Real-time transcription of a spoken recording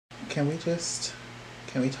Can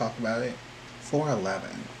we talk about it? 4:11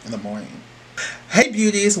 in the morning. Hey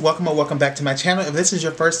beauties, welcome or welcome back to my channel. If this is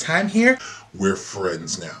your first time here, we're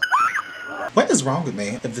friends now. What is wrong with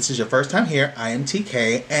me? If this is your first time here, I am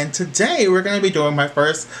TK, and today we're going to be doing my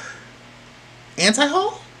first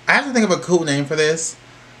anti-haul? I have to think of a cool name for this.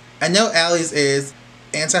 I know Allie's is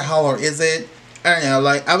anti-haul, or is it? I don't know,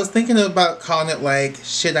 like, I was thinking about calling it like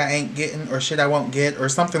shit I ain't getting or shit I won't get or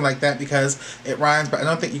something like that because it rhymes, but I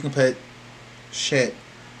don't think you can put shit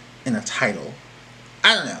in a title.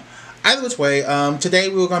 I don't know. Either which way, today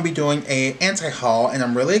we're going to be doing a anti-haul and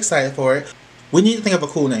I'm really excited for it. We need to think of a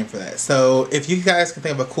cool name for that. So if you guys can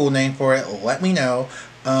think of a cool name for it, let me know.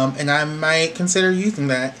 And I might consider using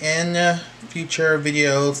that in future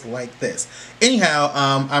videos like this. Anyhow,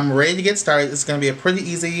 I'm ready to get started. It's going to be a pretty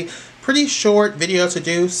easy, pretty short video to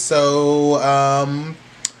do. So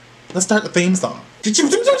let's start the theme song. Did you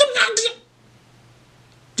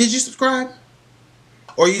subscribe?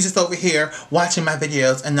 Or are you just over here watching my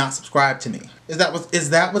videos and not subscribed to me? Is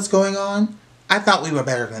that what's going on? I thought we were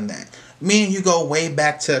better than that. Me and you go way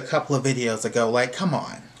back to a couple of videos ago. Like, come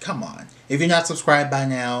on. If you're not subscribed by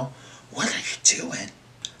now, what are you doing?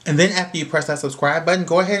 And then after you press that subscribe button,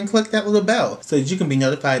 go ahead and click that little bell so that you can be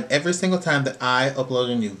notified every single time that I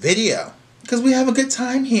upload a new video. Because we have a good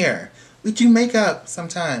time here. We do makeup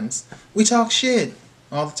sometimes. We talk shit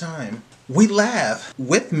all the time. We laugh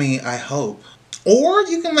with me, I hope. Or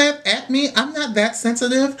you can laugh at me. I'm not that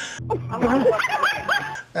sensitive.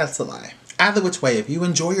 That's a lie. Either which way, if you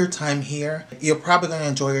enjoy your time here, you're probably going to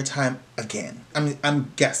enjoy your time again.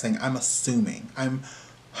 I'm guessing. I'm assuming. I'm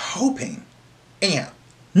hoping. Anyhow,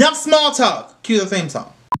 enough small talk. Cue the theme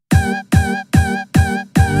song.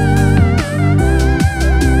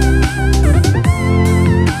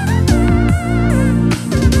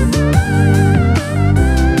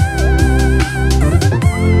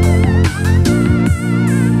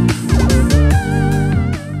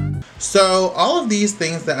 So all of these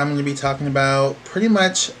things that I'm going to be talking about pretty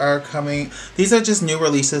much are coming. These are just new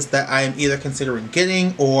releases that I am either considering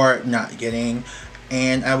getting or not getting.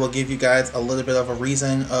 And I will give you guys a little bit of a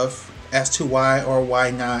reason as to why or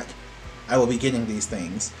why not I will be getting these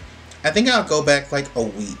things. I think I'll go back like a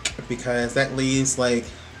week because that'll leave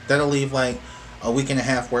like a week and a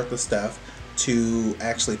half worth of stuff to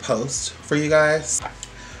actually post for you guys.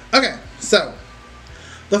 Okay, so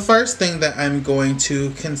the first thing that I'm going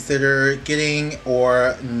to consider getting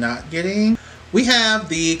or not getting, we have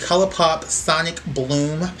the ColourPop Sonic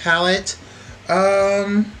Bloom palette.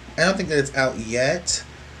 I don't think that it's out yet.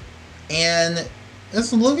 And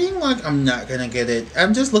it's looking like I'm not going to get it.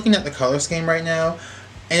 I'm just looking at the color scheme right now.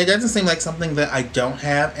 And it doesn't seem like something that I don't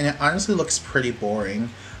have. And it honestly looks pretty boring.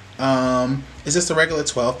 It's just a regular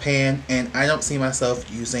 12 pan, and I don't see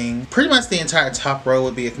myself using. Pretty much the entire top row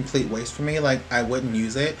would be a complete waste for me. Like, I wouldn't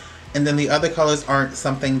use it. And then the other colors aren't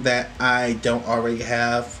something that I don't already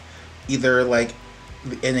have, either like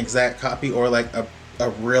an exact copy or like a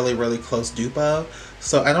really, really close dupe of.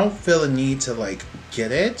 So I don't feel a need to like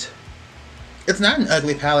get it. It's not an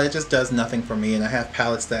ugly palette, it just does nothing for me, and I have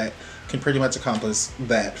palettes that can pretty much accomplish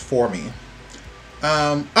that for me.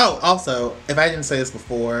 Oh, also, if I didn't say this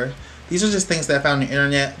before, these are just things that I found on the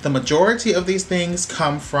internet. The majority of these things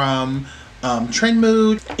come from Trend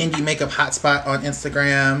Mood, Indie Makeup Hotspot on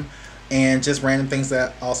Instagram, and just random things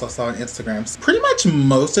that I also saw on Instagram. So pretty much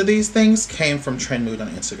most of these things came from Trend Mood on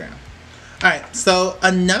Instagram. Alright, so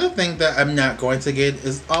another thing that I'm not going to get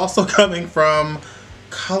is also coming from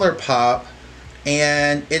ColourPop,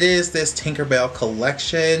 and it is this Tinkerbell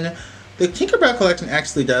collection. The Tinkerbell collection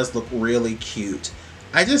actually does look really cute.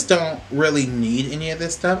 I just don't really need any of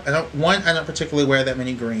this stuff. I don't particularly wear that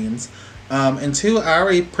many greens. And two, I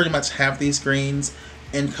already pretty much have these greens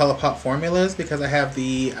in ColourPop formulas because I have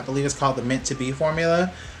I believe it's called the Meant to Be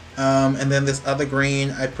formula. And then this other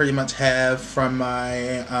green I pretty much have from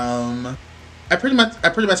my, I pretty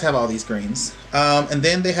much have all these greens. And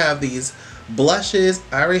then they have these blushes.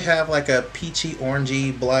 I already have like a peachy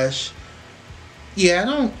orangey blush. Yeah,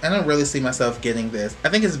 I don't really see myself getting this. I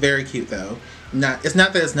think it's very cute though. It's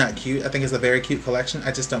not that it's not cute. I think it's a very cute collection.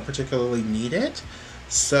 I just don't particularly need it.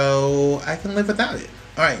 So I can live without it.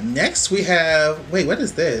 Alright, next we have, wait, what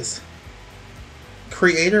is this?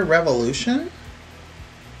 Creator Revolution?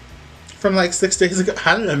 From like 6 days ago.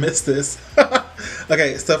 How did I miss this?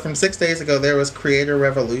 Okay, so from 6 days ago there was Creator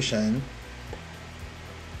Revolution.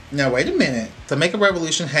 Now wait a minute. So Makeup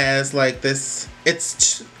Revolution has like this,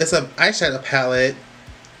 it's a eyeshadow palette,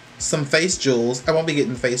 some face jewels. I won't be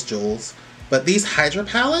getting face jewels, but these Hydra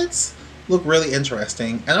palettes look really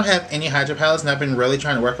interesting. I don't have any Hydra palettes, and I've been really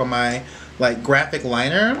trying to work on my like graphic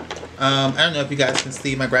liner. I don't know if you guys can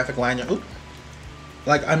see my graphic liner. Oop.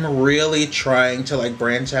 Like, I'm really trying to like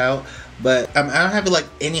branch out, but I don't have like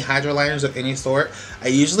any hydro liners of any sort. I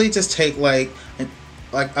usually just take like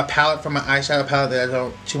a palette from my eyeshadow palette that I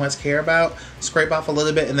don't too much care about, scrape off a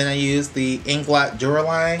little bit, and then I use the Inglot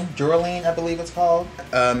Duraline, I believe it's called.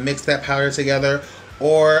 Mix that powder together,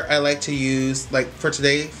 or I like to use, like for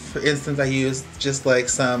today, for instance, I used just like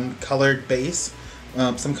some colored base,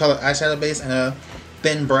 some colored eyeshadow base and a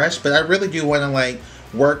thin brush, but I really do want to like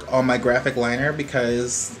work on my graphic liner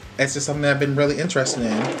because it's just something that I've been really interested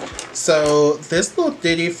in. So this little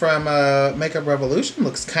ditty from Makeup Revolution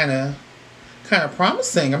looks kind of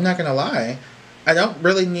promising, I'm not gonna lie. I don't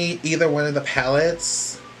really need either one of the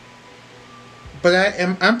palettes, but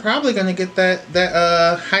I'm probably gonna get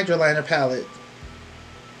that hydro liner palette.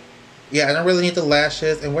 Yeah, I don't really need the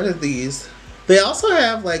lashes. And what are these? They also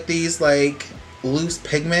have like these like loose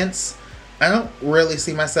pigments. I don't really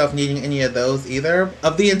see myself needing any of those either.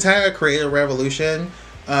 Of the entire Creative Revolution,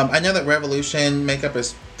 I know that Revolution makeup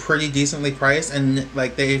is pretty decently priced and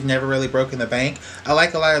like they've never really broken the bank. I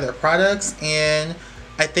like a lot of their products, and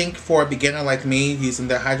I think for a beginner like me, using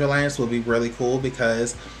their hydro liners will be really cool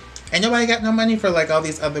because ain't nobody got no money for like all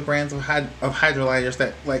these other brands of hydro liners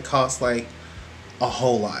that like cost like a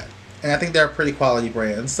whole lot. And I think they're a pretty quality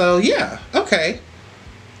brand. So yeah, okay.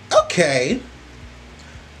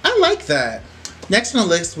 I like that. Next on the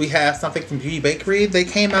list, we have something from Beauteekay. They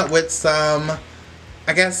came out with some,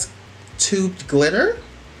 I guess, tubed glitter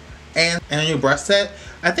and a new brush set.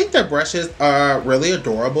 I think their brushes are really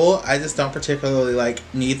adorable. I just don't particularly like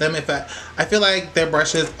need them. I feel like their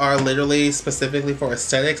brushes are literally specifically for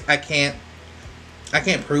aesthetics. I can't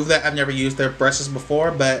prove that. I've never used their brushes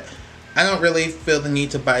before, but I don't really feel the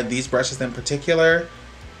need to buy these brushes in particular.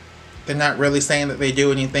 They're not really saying that they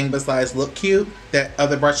do anything besides look cute that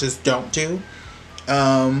other brushes don't do.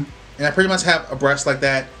 And I pretty much have a brush like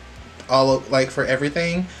that like for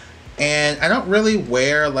everything. And I don't really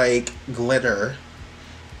wear like glitter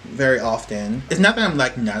very often. It's not that I'm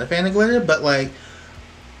like not a fan of glitter, but like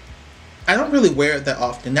I don't really wear it that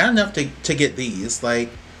often. Not enough to get these. Like,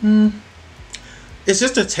 it's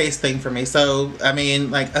just a taste thing for me. So I mean,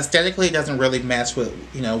 like aesthetically it doesn't really match with,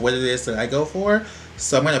 you know, what it is that I go for.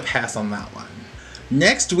 So I'm gonna pass on that one.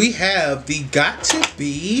 Next we have the Got To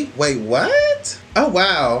Be, wait, what? Oh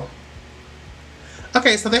wow.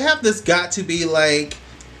 Okay, so they have this Got To Be like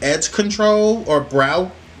edge control or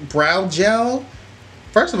brow gel.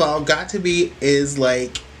 First of all, Got To Be is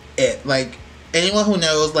like it. Like anyone who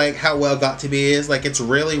knows like how well Got To Be is, like it's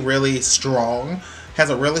really strong. Has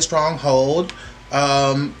a really strong hold.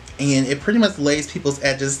 And it pretty much lays people's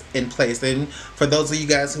edges in place. And for those of you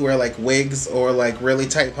guys who are like wigs or like really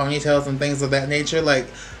tight ponytails and things of that nature, like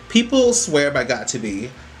people swear by Got To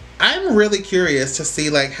Be. I'm really curious to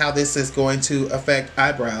see like how this is going to affect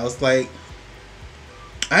eyebrows. Like,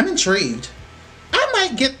 I'm intrigued. I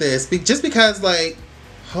might get this just because like,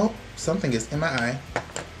 oh, something is in my eye.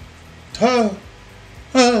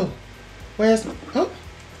 Oh, where's, oh,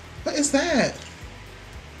 what is that?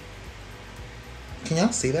 Can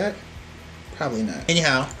y'all see that? Probably not.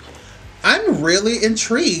 Anyhow, I'm really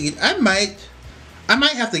intrigued. I might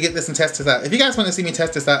have to get this and test this out. If you guys want to see me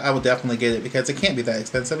test this out, I will definitely get it because it can't be that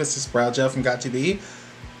expensive. It's just brow gel from Got To Be.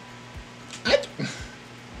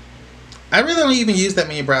 I really don't even use that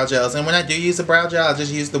many brow gels, and when I do use a brow gel, I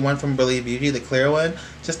just use the one from Believe Beauty, the clear one,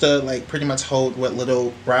 just to like pretty much hold what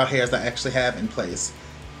little brow hairs I actually have in place.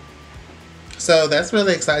 So that's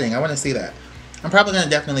really exciting. I want to see that. I'm probably going to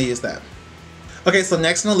definitely use that. Okay, so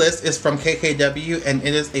next on the list is from KKW, and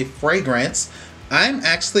it is a fragrance. I'm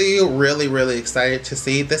actually really excited to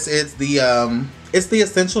see. This is the it's the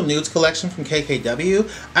Essential Nudes collection from KKW.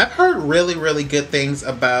 I've heard really good things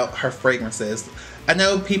about her fragrances. I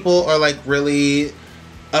know people are like really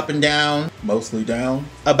up and down, mostly down,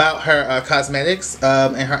 about her cosmetics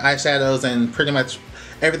and her eyeshadows and pretty much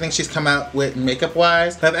everything she's come out with makeup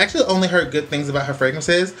wise. But I've actually only heard good things about her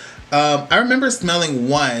fragrances. I remember smelling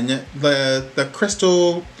one, the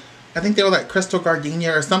crystal, I think they were like crystal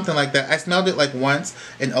gardenia or something like that. I smelled it like once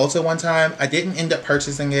in Ulta one time. I didn't end up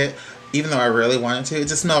purchasing it even though I really wanted to. It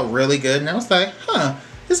just smelled really good and I was like, huh,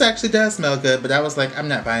 this actually does smell good. But I was like, I'm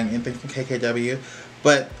not buying anything from KKW.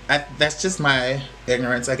 But that's just my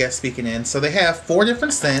ignorance, I guess, speaking in. So they have 4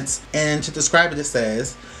 different scents, and to describe it, it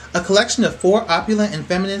says, a collection of 4 opulent and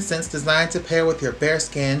feminine scents designed to pair with your bare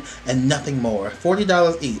skin and nothing more.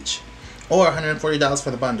 $40 each, or $140 for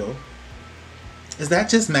the bundle. Is that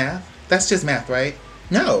just math? That's just math, right?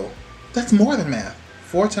 No, that's more than math.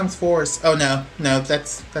 4 times 4 is, oh no,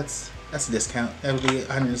 that's a discount. That would be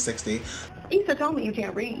 $160. Issa told me you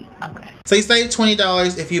can't read. Okay. So you save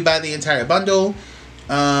 $20 if you buy the entire bundle.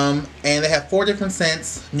 And they have 4 different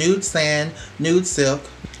scents: nude sand, nude silk,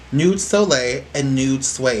 nude soleil, and nude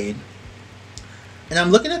suede. And I'm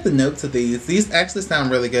looking at the notes of these. These actually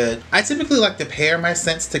sound really good. I typically like to pair my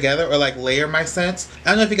scents together, or like layer my scents. I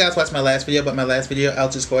don't know if you guys watched my last video, but my last video, I'll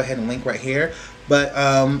just go ahead and link right here. But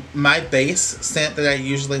my base scent that I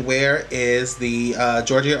usually wear is the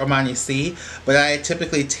Giorgio Armani C, but I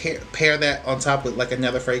typically pair that on top with like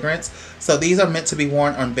another fragrance. So these are meant to be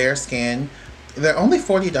worn on bare skin. They're only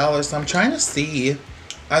 $40, so I'm trying to see.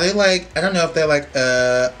 Are they like, I don't know if they're like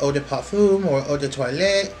eau de parfum or eau de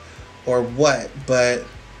toilette or what, but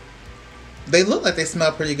they look like they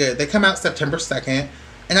smell pretty good. They come out September 2nd,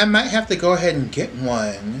 and I might have to go ahead and get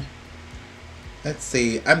one. Let's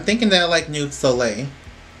see. I'm thinking that I like Nude Soleil.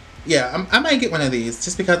 Yeah, I might get one of these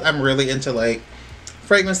just because I'm really into like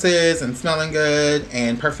fragrances and smelling good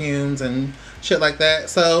and perfumes and shit like that.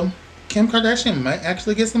 So Kim Kardashian might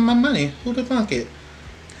actually get some of my money. Who'd have thunk it?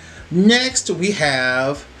 Next, we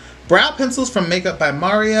have brow pencils from Makeup by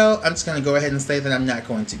Mario. I'm just going to go ahead and say that I'm not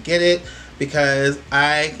going to get it because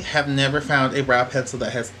I have never found a brow pencil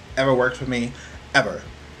that has ever worked for me, ever.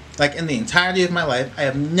 Like in the entirety of my life, I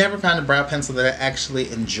have never found a brow pencil that I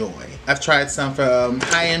actually enjoy. I've tried some from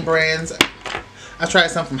high-end brands. I've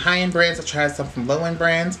tried some from high-end brands. I've tried some from low-end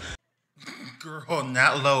brands. Girl,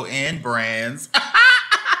 not low-end brands.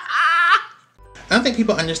 I don't think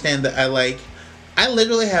people understand that I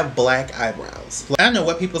literally have black eyebrows. I don't know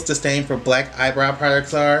what people's disdain for black eyebrow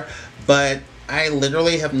products are, but I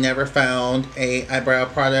literally have never found a eyebrow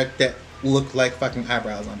product that looked like fucking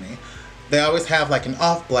eyebrows on me. They always have like an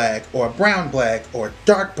off black or brown black or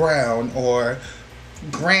dark brown or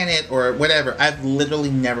granite or whatever. I've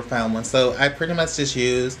literally never found one. So I pretty much just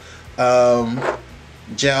use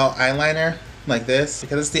gel eyeliner like this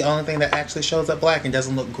because it's the only thing that actually shows up black and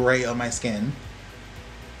doesn't look gray on my skin.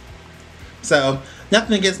 So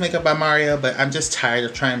nothing against Makeup by Mario, but I'm just tired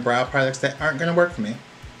of trying brow products that aren't going to work for me.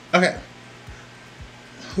 Okay.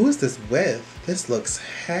 Who is this with? This looks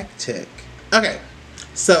hectic. Okay.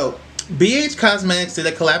 So BH Cosmetics did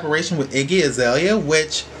a collaboration with Iggy Azalea,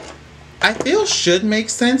 which I feel should make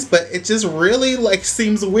sense, but it just really like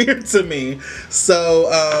seems weird to me. So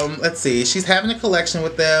let's see. She's having a collection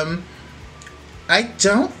with them. I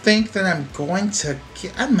don't think that I'm going to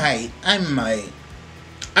get... I might.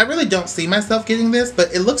 I really don't see myself getting this,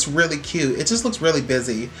 but it looks really cute. It just looks really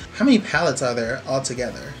busy. How many palettes are there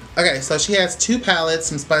altogether? Okay, so she has 2 palettes,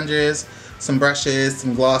 some sponges, some brushes,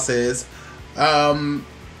 some glosses.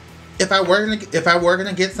 If I were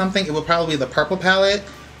gonna get something, it would probably be the purple palette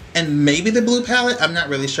and maybe the blue palette. I'm not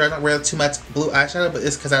really sure. I don't wear too much blue eyeshadow, but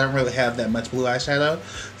it's because I don't really have that much blue eyeshadow.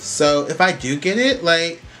 So if I do get it,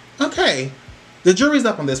 like, okay. The jury's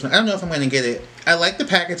up on this one. I don't know if I'm going to get it. I like the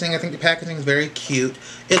packaging. I think the packaging is very cute.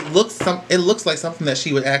 It looks like something that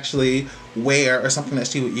she would actually wear or something that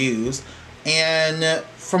she would use. And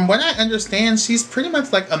from what I understand, she's pretty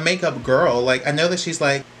much like a makeup girl. Like, I know that she's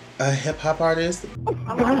like a hip-hop artist.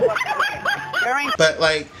 But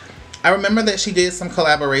like, I remember that she did some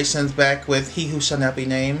collaborations back with He Who Shall Not Be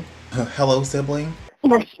Named. Hello, sibling.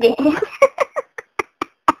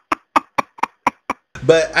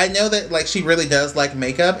 But I know that like she really does like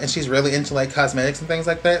makeup and she's really into like cosmetics and things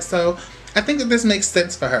like that. So I think that this makes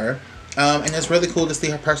sense for her. And it's really cool to see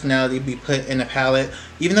her personality be put in a palette.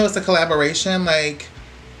 Even though it's a collaboration, like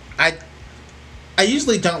I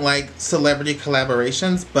usually don't like celebrity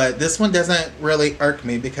collaborations, but this one doesn't really irk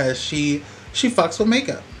me because she fucks with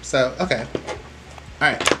makeup. So okay.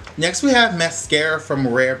 Alright. Next we have mascara from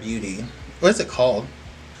Rare Beauty. What is it called?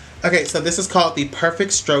 Okay, so this is called the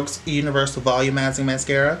Perfect Strokes Universal Volumizing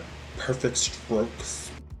Mascara. Perfect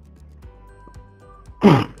Strokes.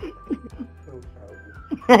 I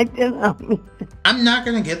don't know. I'm not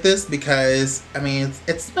going to get this because, I mean,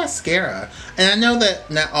 it's mascara. And I know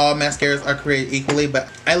that not all mascaras are created equally, but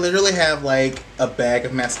I literally have, like, a bag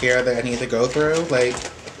of mascara that I need to go through. Like,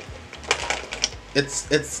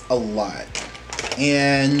 it's a lot.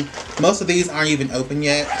 And most of these aren't even open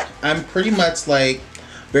yet. I'm pretty much, like,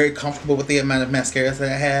 very comfortable with the amount of mascaras that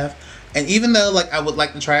I have. And even though like I would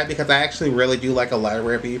like to try it because I actually really do like a lot of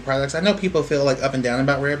Rare Beauty products. I know people feel like up and down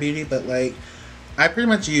about Rare Beauty, but like I pretty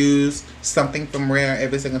much use something from Rare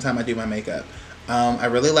every single time I do my makeup. I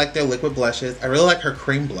really like their liquid blushes. I really like her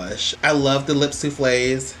cream blush. I love the lip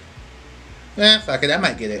souffles. Fuck it, I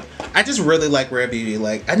might get it. I just really like Rare Beauty.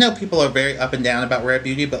 Like, I know people are very up and down about Rare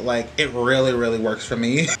Beauty, but like it really, really works for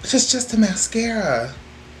me. It's just a mascara.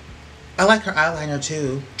 I like her eyeliner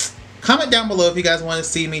too. Comment down below if you guys want to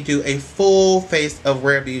see me do a full face of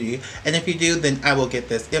Rare Beauty. And if you do, then I will get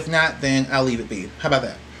this. If not, then I'll leave it be. How about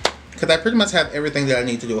that? Because I pretty much have everything that I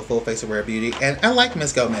need to do a full face of Rare Beauty. And I like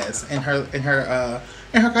Miss Gomez and her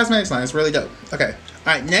cosmetics line. It's really dope. Okay.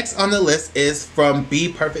 Alright, next on the list is from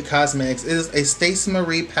Be Perfect Cosmetics. It is a Stacey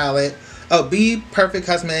Marie palette. Oh, Be Perfect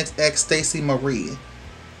Cosmetics x Stacey Marie.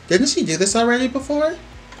 Didn't she do this already before?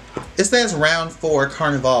 It says round 4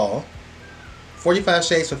 Carnival. 45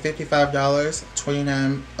 shades for $55.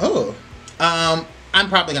 29. Oh. I'm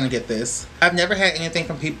probably gonna get this. I've never had anything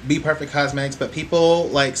from Be Perfect Cosmetics, but people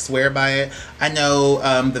like swear by it. I know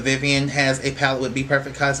the Vivian has a palette with Be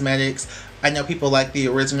Perfect Cosmetics. I know people like the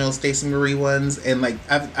original Stacey Marie ones, and like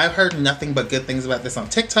I've heard nothing but good things about this on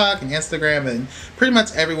TikTok and Instagram and pretty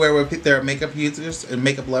much everywhere where there are makeup users and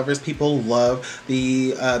makeup lovers. People love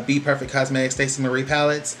the Be Perfect Cosmetics Stacey Marie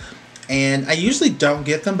palettes, and I usually don't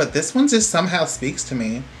get them, but this one just somehow speaks to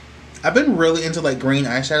me. I've been really into like green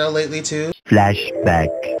eyeshadow lately too. Flashback.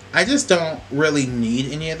 I just don't really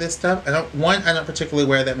need any of this stuff. I don't particularly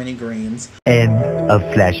wear that many greens. End of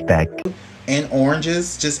flashback. And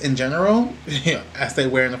oranges just in general. You know, I say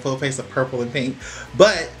wearing a full face of purple and pink.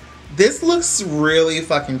 But this looks really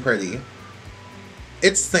fucking pretty.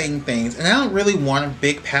 It's saying things. And I don't really want a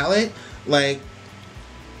big palette. Like,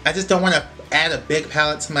 I just don't want to add a big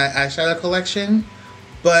palette to my eyeshadow collection.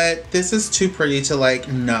 But this is too pretty to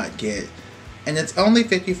like not get. And it's only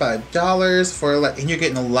 $55 for like, and you're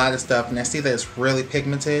getting a lot of stuff. And I see that it's really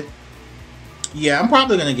pigmented. Yeah, I'm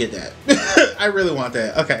probably going to get that. I really want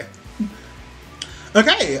that. Okay.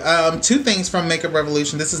 Okay, 2 things from Makeup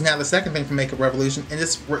Revolution. This is now the second thing from Makeup Revolution. And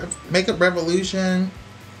it's Makeup Revolution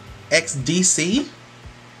X DC.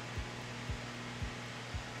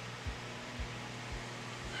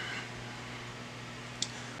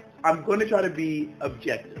 I'm going to try to be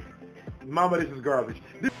objective. Mama, this is garbage.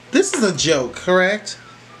 This is a joke, correct?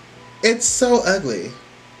 It's so ugly.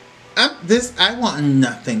 I want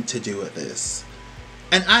nothing to do with this.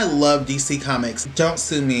 And I love DC Comics. Don't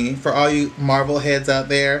sue me for all you Marvel heads out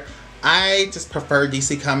there. I just prefer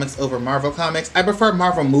DC Comics over Marvel Comics. I prefer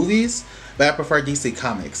Marvel movies, but I prefer DC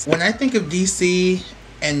Comics. When I think of DC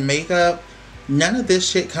and makeup, none of this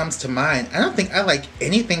shit comes to mind. I don't think I like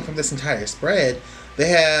anything from this entire spread. They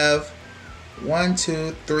have 1,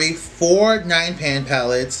 2, 3, 4 9-pan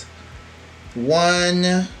palettes,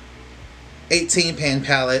 1 18-pan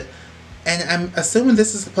palette, and I'm assuming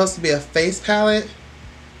this is supposed to be a face palette,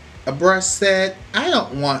 a brush set. I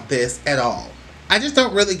don't want this at all. I just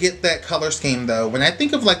don't really get that color scheme though. When I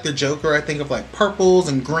think of like the Joker, I think of like purples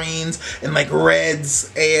and greens and like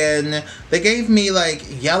reds, and they gave me like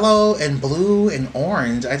yellow and blue and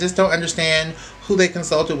orange. I just don't understand who they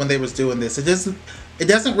consulted when they was doing this. It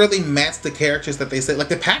doesn't really match the characters that they said. Like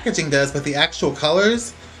the packaging does, but the actual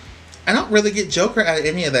colors, I don't really get Joker out of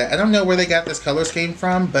any of that. I don't know where they got this color scheme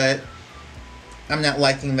from, but I'm not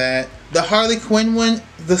liking that. The Harley Quinn one,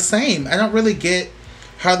 the same. I don't really get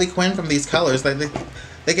Harley Quinn from these colors. Like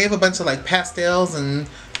they gave a bunch of like pastels and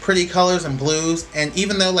pretty colors and blues, and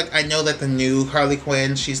even though like I know that the new Harley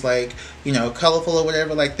Quinn, she's like, you know, colorful or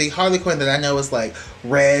whatever, like the Harley Quinn that I know is like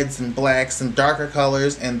reds and blacks and darker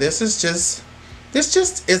colors, and this just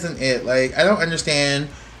isn't it. Like, I don't understand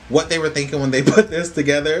what they were thinking when they put this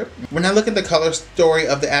together. When I look at the color story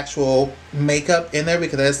of the actual makeup in there,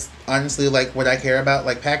 because that's honestly like what I care about.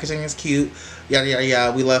 Like, packaging is cute, yada yada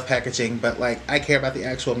yada, we love packaging, but like I care about the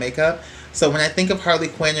actual makeup. So when I think of Harley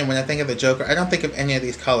Quinn and when I think of the Joker, I don't think of any of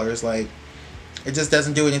these colors. Like, it just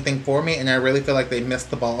doesn't do anything for me, and I really feel like they missed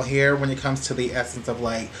the ball here when it comes to the essence of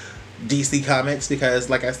like DC Comics, because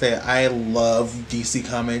like I said, I love DC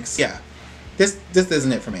Comics. Yeah, this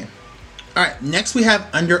isn't it for me. Alright, next we have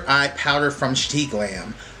under eye powder from She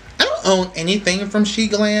Glam. I don't own anything from She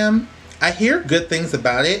Glam. I hear good things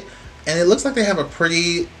about it, and it looks like they have a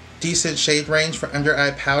pretty decent shade range for under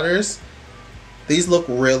eye powders.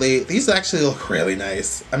 These actually look really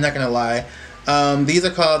nice. I'm not gonna lie. These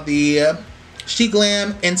are called the She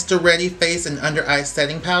Glam Insta Ready Face and Under Eye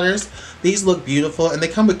Setting Powders. These look beautiful, and they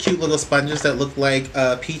come with cute little sponges that look like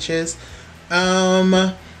peaches.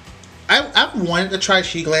 I've wanted to try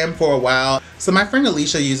She Glam for a while. So my friend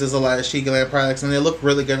Alicia uses a lot of She Glam products, and they look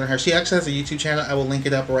really good on her. She actually has a YouTube channel. I will link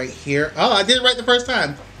it up right here. Oh, I did it right the first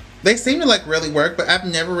time. They seem to like really work, but I've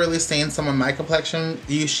never really seen someone my complexion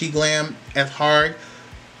use She Glam as hard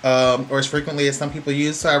or as frequently as some people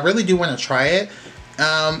use. So I really do want to try it.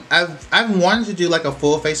 I've wanted to do like a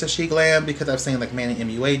full face of She Glam because I've seen like Manny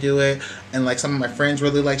MUA do it, and like some of my friends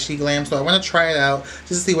really like She Glam, so I want to try it out just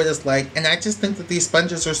to see what it's like. And I just think that these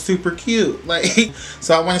sponges are super cute, like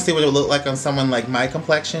so I want to see what it would look like on someone like my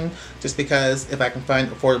complexion, just because if I can find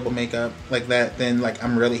affordable makeup like that, then like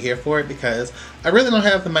I'm really here for it, because I really don't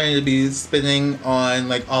have the money to be spending on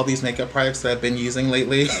like all these makeup products that I've been using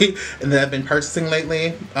lately and that I've been purchasing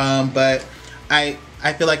lately. But I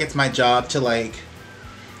feel like it's my job to like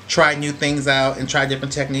try new things out and try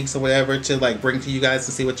different techniques or whatever to like bring to you guys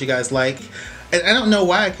to see what you guys like. And I don't know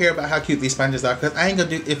why I care about how cute these sponges are, because I ain't gonna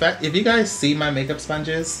do, if you guys see my makeup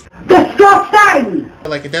sponges, Disgusting!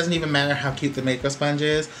 like it doesn't even matter how cute the makeup sponge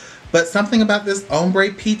is, but something about this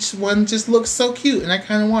ombre peach one just looks so cute and I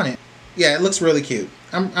kind of want it. Yeah, it looks really cute.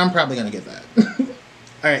 I'm probably gonna get that.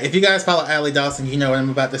 Alright, if you guys follow Allie Dawson, you know what I'm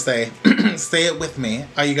about to say. Say it with me.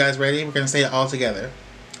 Are you guys ready? We're gonna say it all together.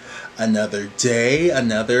 Another day,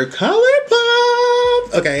 another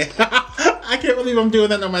ColourPop. Okay, I can't believe I'm doing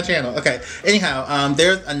that on my channel. Okay, anyhow,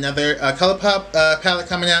 there's another ColourPop palette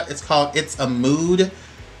coming out. It's called It's a Mood,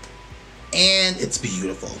 and it's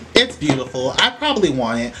beautiful. It's beautiful. I probably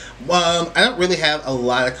want it. I don't really have a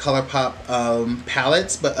lot of ColourPop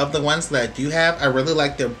palettes, but of the ones that I do have, I really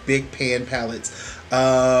like their big pan palettes.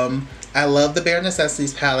 I love the Bare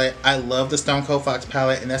Necessities palette. I love the Stone Cold Fox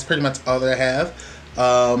palette, and that's pretty much all that I have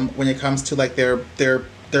when it comes to like their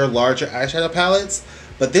larger eyeshadow palettes.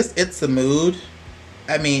 But this It's the Mood,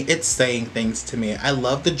 I mean, it's saying things to me. I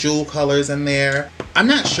love the jewel colors in there. I'm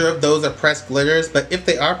not sure if those are pressed glitters, but if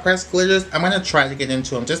they are pressed glitters, I'm going to try to get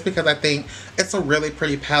into them just because I think it's a really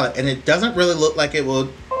pretty palette, and it doesn't really look like it will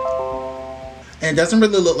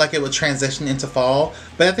transition into fall,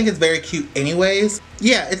 but I think it's very cute anyways.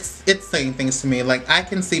 Yeah, it's saying things to me. Like, I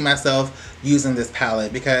can see myself using this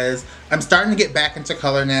palette because I'm starting to get back into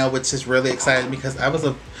color now, which is really exciting because I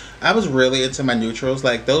was really into my neutrals.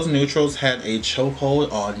 Like, those neutrals had a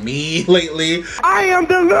chokehold on me lately. I am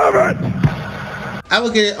delivered! I will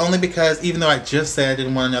get it only because even though I just said I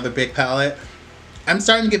didn't want another big palette, I'm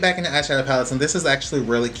starting to get back into eyeshadow palettes, and this is actually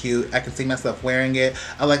really cute. I can see myself wearing it.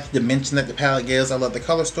 I like the dimension that the palette gives. I love the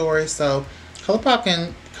color story. So ColourPop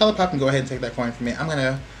can go ahead and take that coin from me.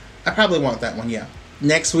 I probably want that one, yeah.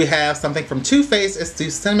 Next we have something from Too Faced. It's the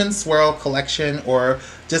Cinnamon Swirl collection, or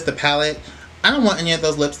just the palette. I don't want any of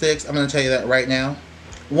those lipsticks. I'm going to tell you that right now.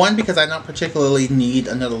 One, because I don't particularly need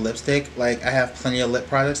another lipstick. Like, I have plenty of lip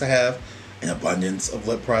products. I have an abundance of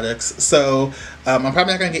lip products, so I'm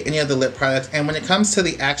probably not going to get any of the lip products. And when it comes to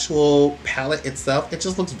the actual palette itself, it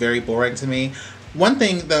just looks very boring to me. One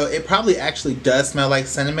thing though, it probably actually does smell like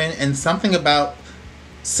cinnamon, and something about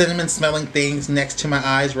cinnamon smelling things next to my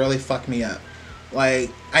eyes really fuck me up.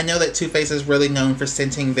 Like, I know that Too Faced is really known for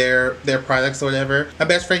scenting their products or whatever. My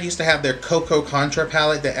best friend used to have their Cocoa Contra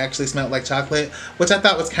palette that actually smelled like chocolate, which I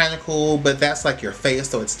thought was kind of cool, but that's like your face,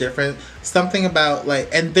 so it's different. Something about like,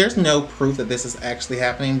 and there's no proof that this is actually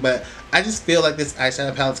happening, but I just feel like this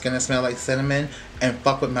eyeshadow palette's gonna smell like cinnamon and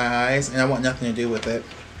fuck with my eyes, and I want nothing to do with it.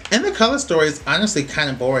 And the color story is honestly kind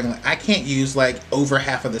of boring. Like, I can't use like over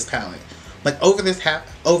half of this palette. Like, over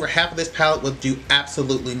half of this palette would do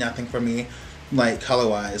absolutely nothing for me. Like, color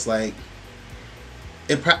wise, like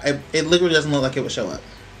it literally doesn't look like it would show up.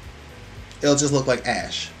 It'll just look like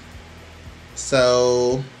ash.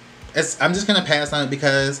 So I'm just gonna pass on it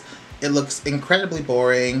because it looks incredibly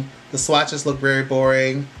boring. The swatches look very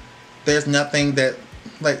boring. There's nothing that,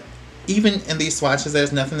 like, even in these swatches,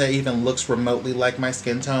 there's nothing that even looks remotely like my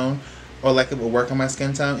skin tone or like it will work on my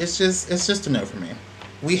skin tone. It's just a no for me.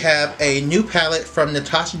 We have a new palette from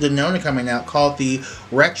Natasha Denona coming out called the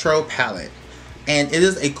Retro Palette. And it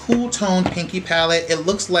is a cool toned pinky palette. It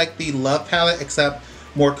looks like the Love palette, except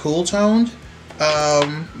more cool toned.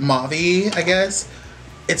 Mauve-y, I guess.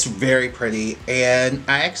 It's very pretty. And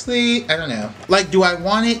I don't know. Like, do I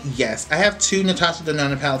want it? Yes. I have two Natasha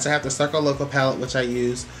Denona palettes. I have the Circle Loco palette, which I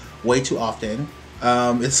use way too often.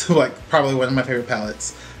 It's like probably one of my favorite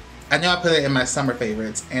palettes. I know I put it in my summer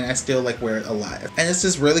favorites, and I still like wear it a lot. And it's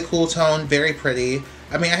just really cool tone, very pretty.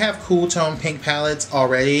 I mean, I have cool tone pink palettes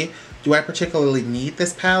already. Do I particularly need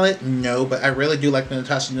this palette? No, but I really do like the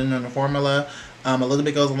Natasha Denona formula. A little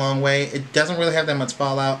bit goes a long way. It doesn't really have that much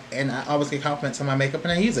fallout, and I always get compliments on my makeup when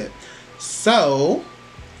I use it. So,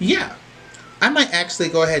 yeah. I might actually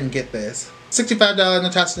go ahead and get this. $65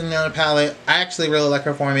 Natasha Denona palette. I actually really like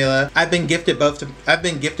her formula. I've been gifted both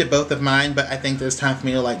of mine, but I think there's time for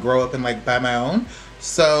me to like grow up and like buy my own.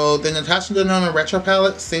 So the Natasha Denona Retro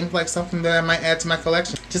palette seems like something that I might add to my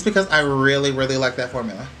collection, just because I really, really like that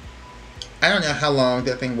formula. I don't know how long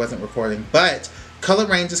that thing wasn't recording, but Color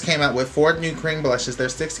Rain just came out with 4 new cream blushes. They're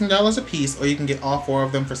 $16 a piece, or you can get all 4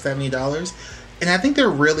 of them for $70. And I think they're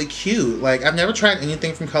really cute. Like, I've never tried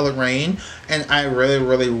anything from Color Rain, and I really,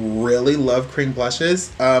 really, really love cream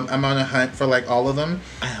blushes. I'm on a hunt for, like, all of them.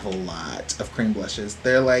 I have a lot of cream blushes.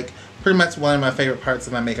 They're, like, pretty much one of my favorite parts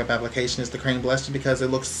of my makeup application is the cream blush because it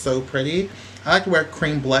looks so pretty. I like to wear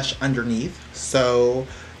cream blush underneath, so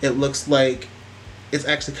it looks like it's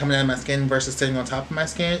actually coming out of my skin versus sitting on top of my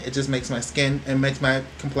skin. It just makes my skin and makes my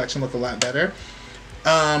complexion look a lot better.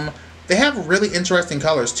 They have really interesting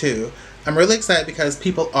colors, too. I'm really excited because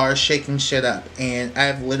people are shaking shit up, and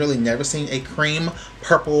I've literally never seen a cream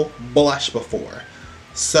purple blush before.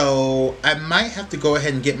 So I might have to go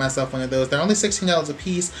ahead and get myself one of those. They're only $16 a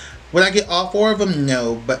piece. Would I get all 4 of them?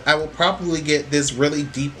 No, but I will probably get this really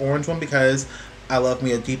deep orange one because I love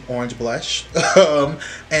me a deep orange blush.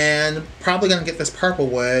 And probably gonna get this purple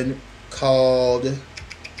one called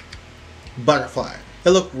Butterfly.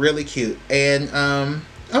 They look really cute. And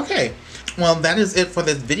okay. Well, that is it for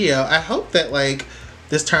this video. I hope that, like,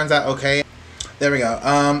 this turns out okay. There we go.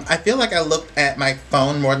 I feel like I looked at my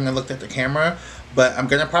phone more than I looked at the camera, but I'm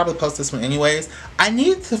gonna probably post this one anyways. I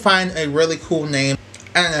need to find a really cool name.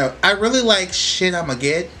 I don't know. I really like Shit I'ma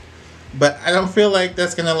Get, but I don't feel like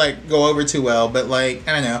that's gonna, like, go over too well. But, like,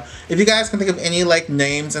 I don't know. If you guys can think of any, like,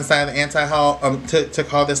 names inside of the anti-haul to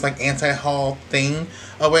call this, like, anti-haul thing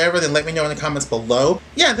or whatever, then let me know in the comments below.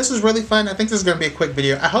 Yeah, this was really fun. I think this is gonna be a quick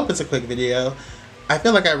video. I hope it's a quick video. I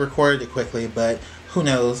feel like I recorded it quickly, but who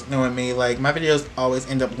knows, knowing me. Like, my videos always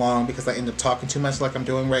end up long because I end up talking too much like I'm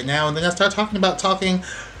doing right now, and then I start talking about talking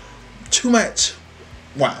too much.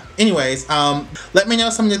 Wow. Anyways, let me know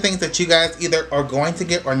some of the things that you guys either are going to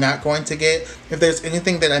get or not going to get. If there's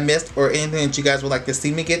anything that I missed or anything that you guys would like to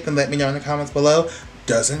see me get, then let me know in the comments below.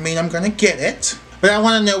 Doesn't mean I'm gonna get it, but I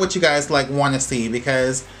want to know what you guys, like, want to see,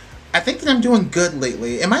 because I think that I'm doing good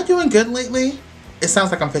lately. Am I doing good lately? It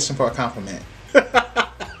sounds like I'm fishing for a compliment.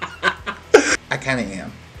 I kind of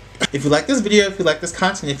am. If you like this video, if you like this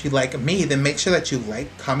content, if you like me, then make sure that you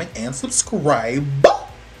like, comment, and subscribe.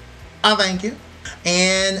 I thank you.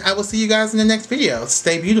 And I will see you guys in the next video.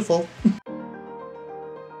 Stay beautiful.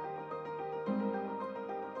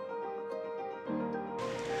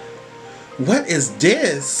 What is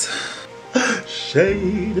this?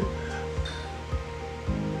 Shade.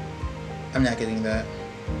 I'm not getting that.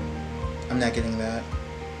 I'm not getting that.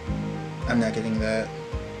 I'm not getting that.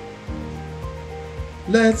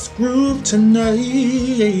 Let's groove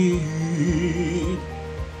tonight.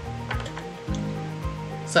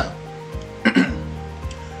 So,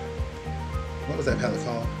 what was that palette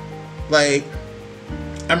called? Like,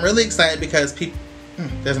 I'm really excited because people,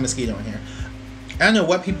 there's a mosquito in here. I don't know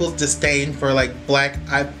what people's disdain for, like, black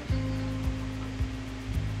eye,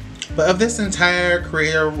 but of this entire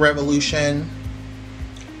creator revolution.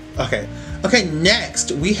 Okay,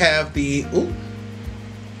 next we have the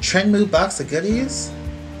Trend Move box of goodies.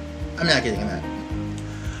 I'm not getting that.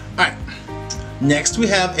 Alright, next we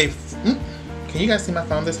have a, can you guys see my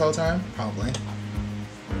phone this whole time? Probably.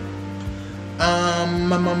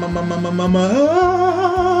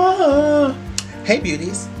 Hey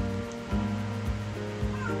beauties.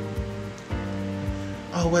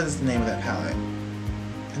 Oh, what is the name of that palette?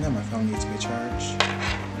 I know my phone needs to be charged.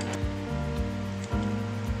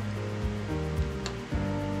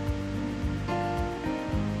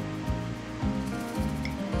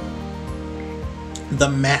 The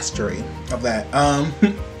mastery of that.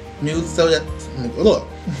 Nude soda. Look.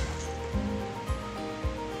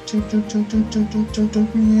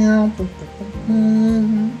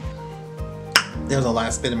 There's a lot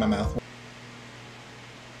of spit in my mouth.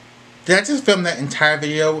 Did I just film that entire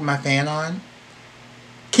video with my fan on?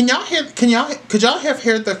 Could y'all have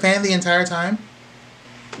heard the fan the entire time?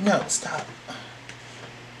 No, stop.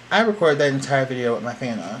 I recorded that entire video with my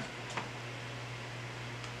fan on.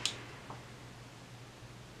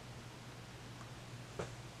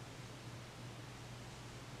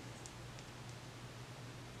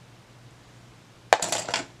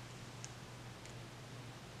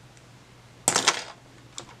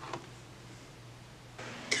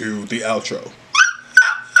 Cue the outro.